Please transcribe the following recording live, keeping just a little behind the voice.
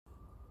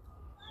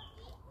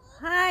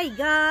Hi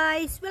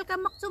guys,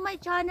 welcome back to my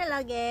channel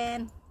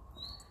again.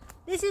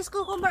 This is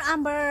Cucumber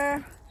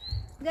Amber.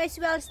 Guys,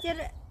 we are still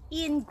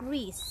in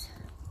Greece.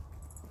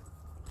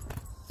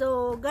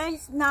 So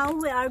guys, now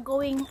we are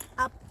going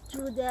up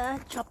to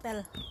the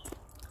chapel.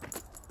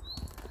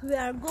 We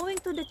are going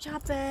to the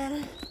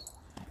chapel.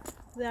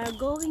 We are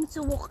going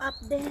to walk up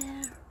there.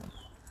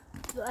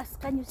 So as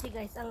can you see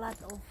guys, a lot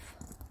of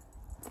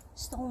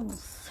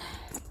stones.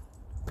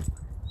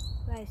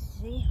 Guys,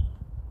 see?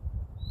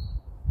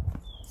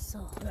 So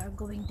we are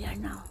going there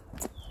now.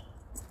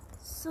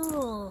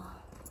 So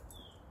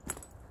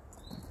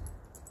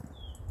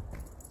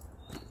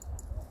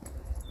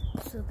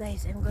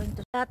guys, I'm going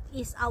to, that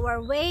is our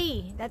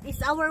way. That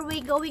is our way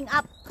going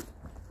up.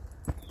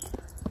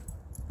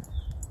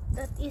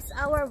 That is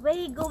our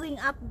way going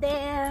up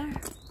there.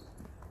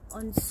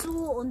 On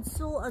so on.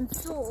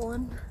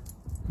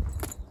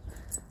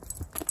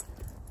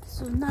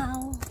 So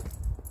now,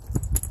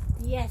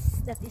 yes,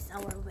 that is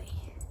our way.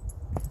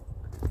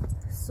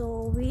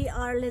 So we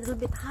are a little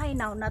bit high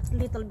now, not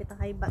little bit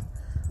high, but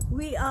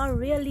we are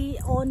really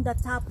on the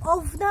top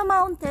of the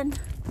mountain.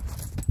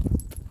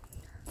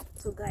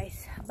 So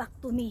guys, back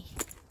to me.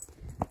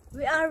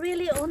 We are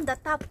really on the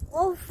top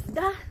of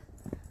the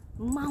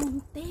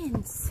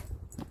mountains.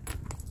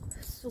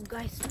 So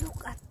guys,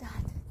 look at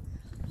that,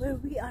 where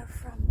we are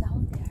from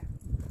down there.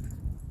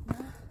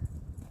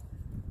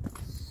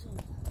 So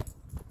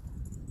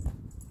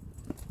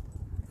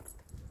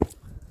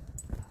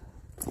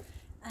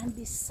and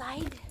this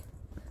side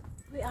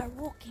we are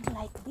walking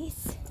like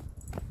this,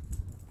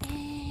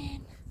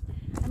 and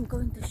I'm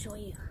going to show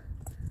you,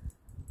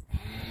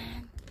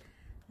 and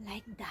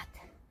like that.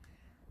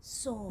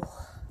 So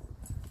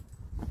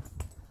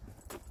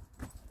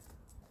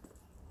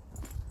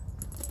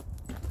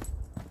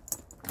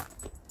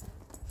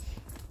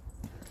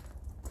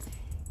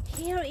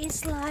here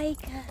is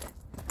like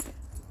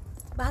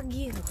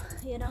Baguio,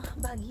 you know,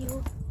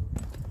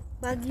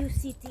 Baguio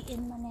City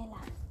in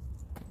Manila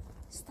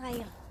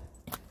style.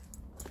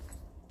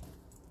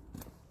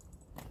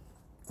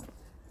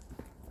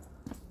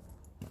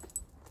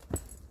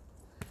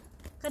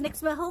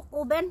 Next mahok,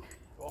 Uben.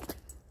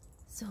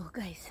 So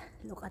guys,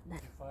 look at that.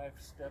 5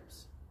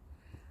 steps.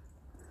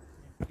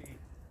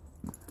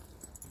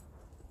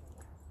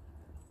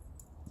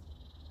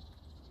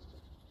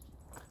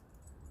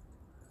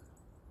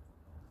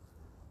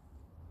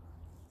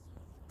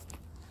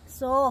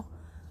 So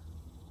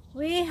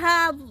we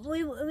have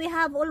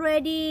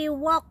already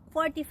walked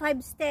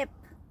 45 steps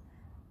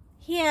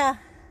here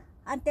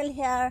until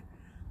here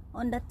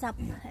on the top,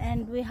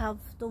 and we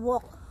have to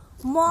walk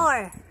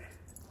more.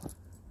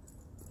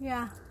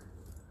 Yeah.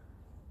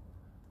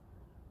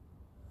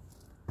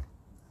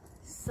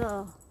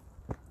 So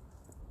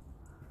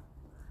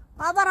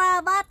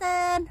Barbara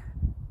button.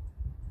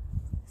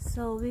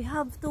 So we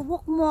have to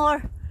walk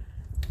more,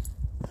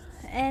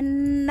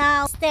 and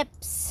now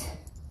steps.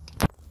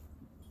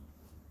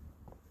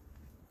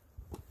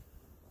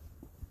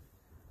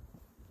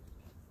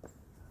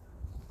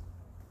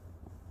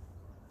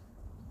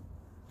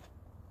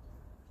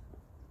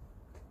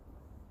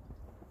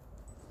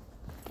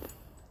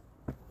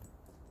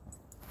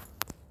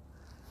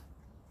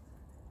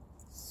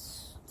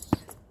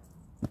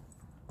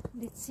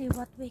 Let's see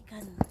what we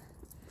can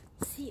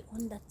see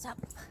on the top.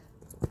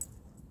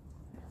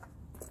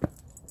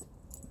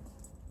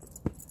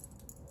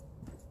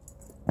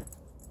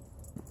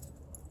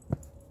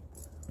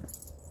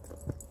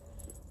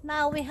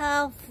 Now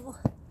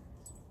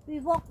we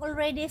walked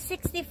already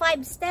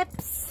 65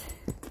 steps.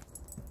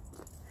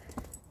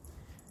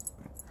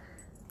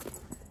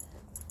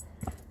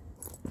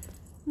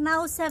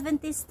 Now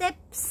 70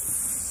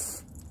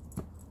 steps.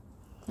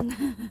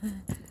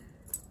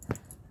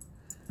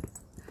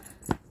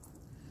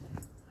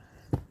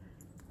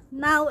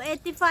 Now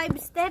 85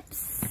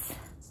 steps.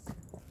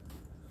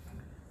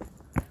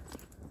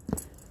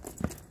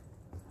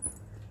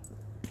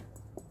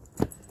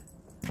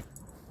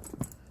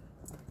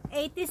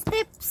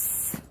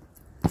 Steps.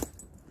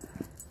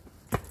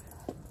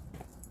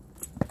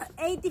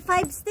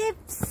 85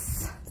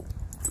 steps.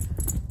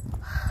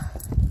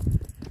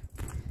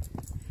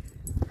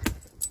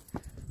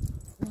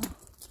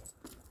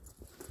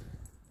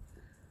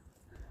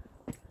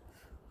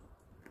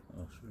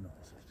 Oh, schön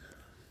aus.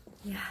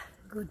 Yeah,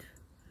 good.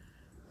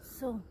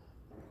 So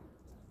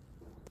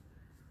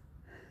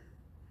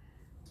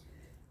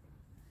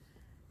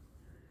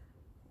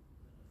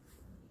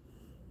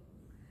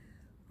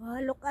wow,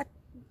 look at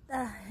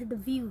the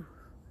view.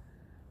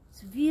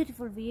 It's a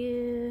beautiful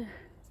view.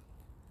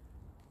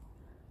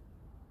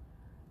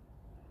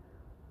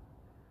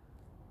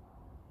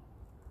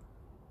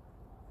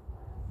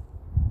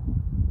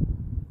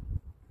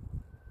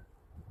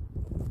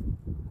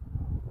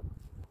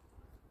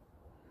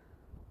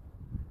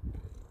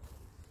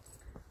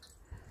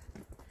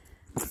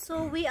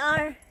 So we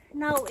are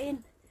now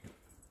in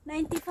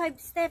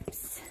 95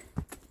 steps,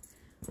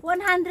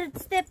 100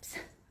 steps,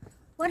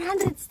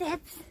 100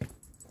 steps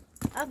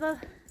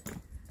above.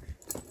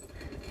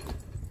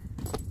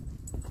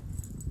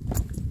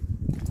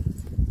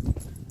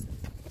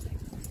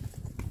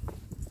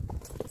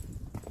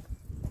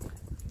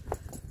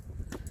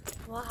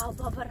 Wow,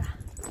 Barbara.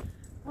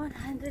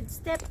 100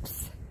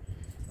 steps.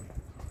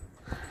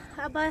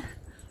 Aber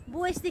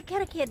wo ist die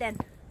Kirche denn?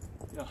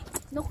 Ja,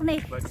 Noch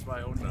nicht. bei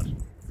 200.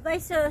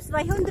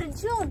 200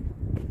 schon.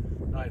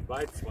 Nein,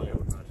 bei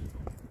 200.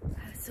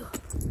 Also.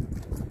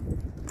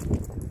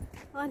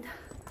 Und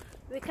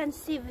we can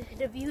see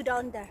the view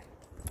down there.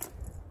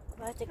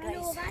 Warte, guys.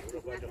 Hallo, warte,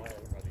 Oder bei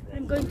 300.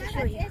 I'm going to mach show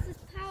als you. erstes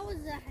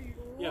Pause,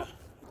 hallo. Ja.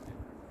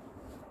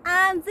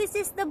 And this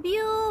is the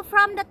view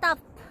from the top.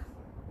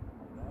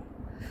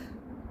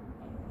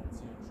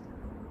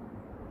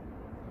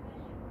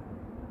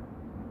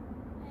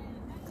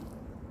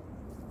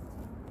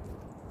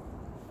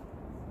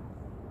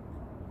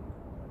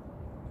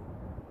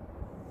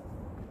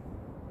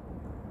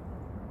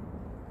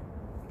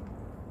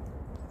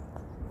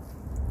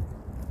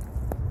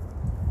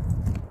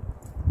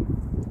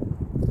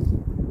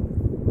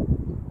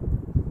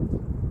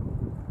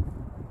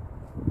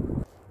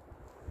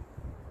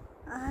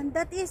 And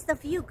that is the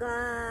view,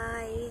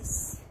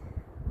 guys.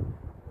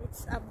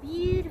 It's a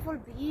beautiful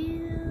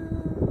view.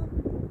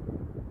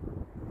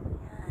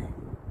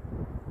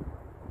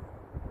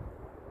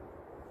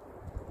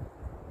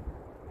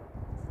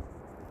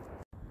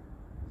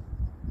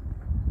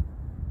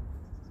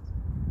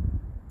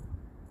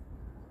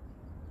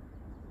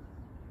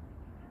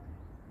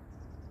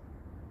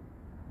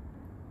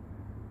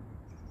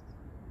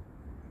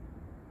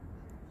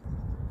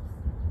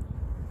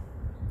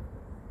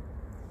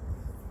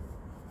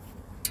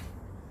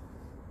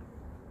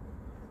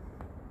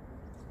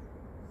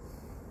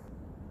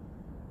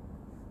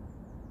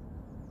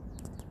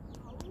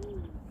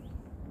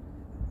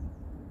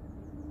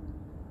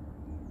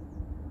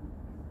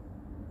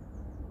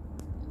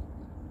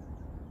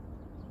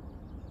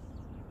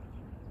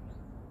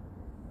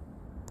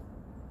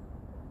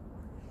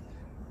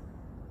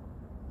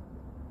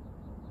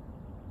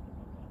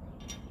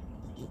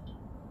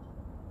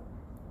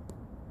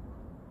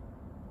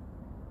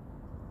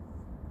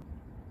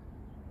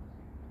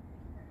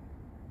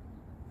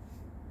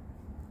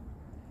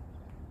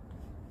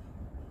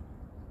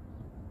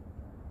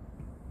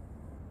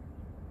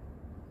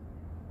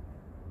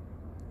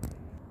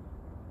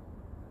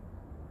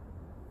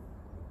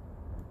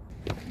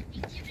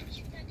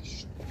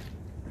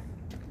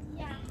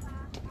 Yan.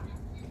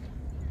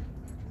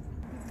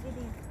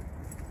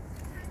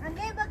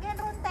 Angay bagian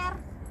runter.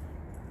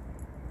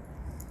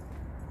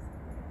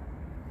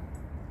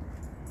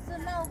 So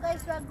now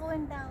guys, we are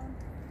going down.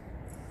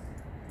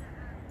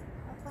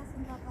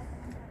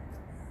 Papasin.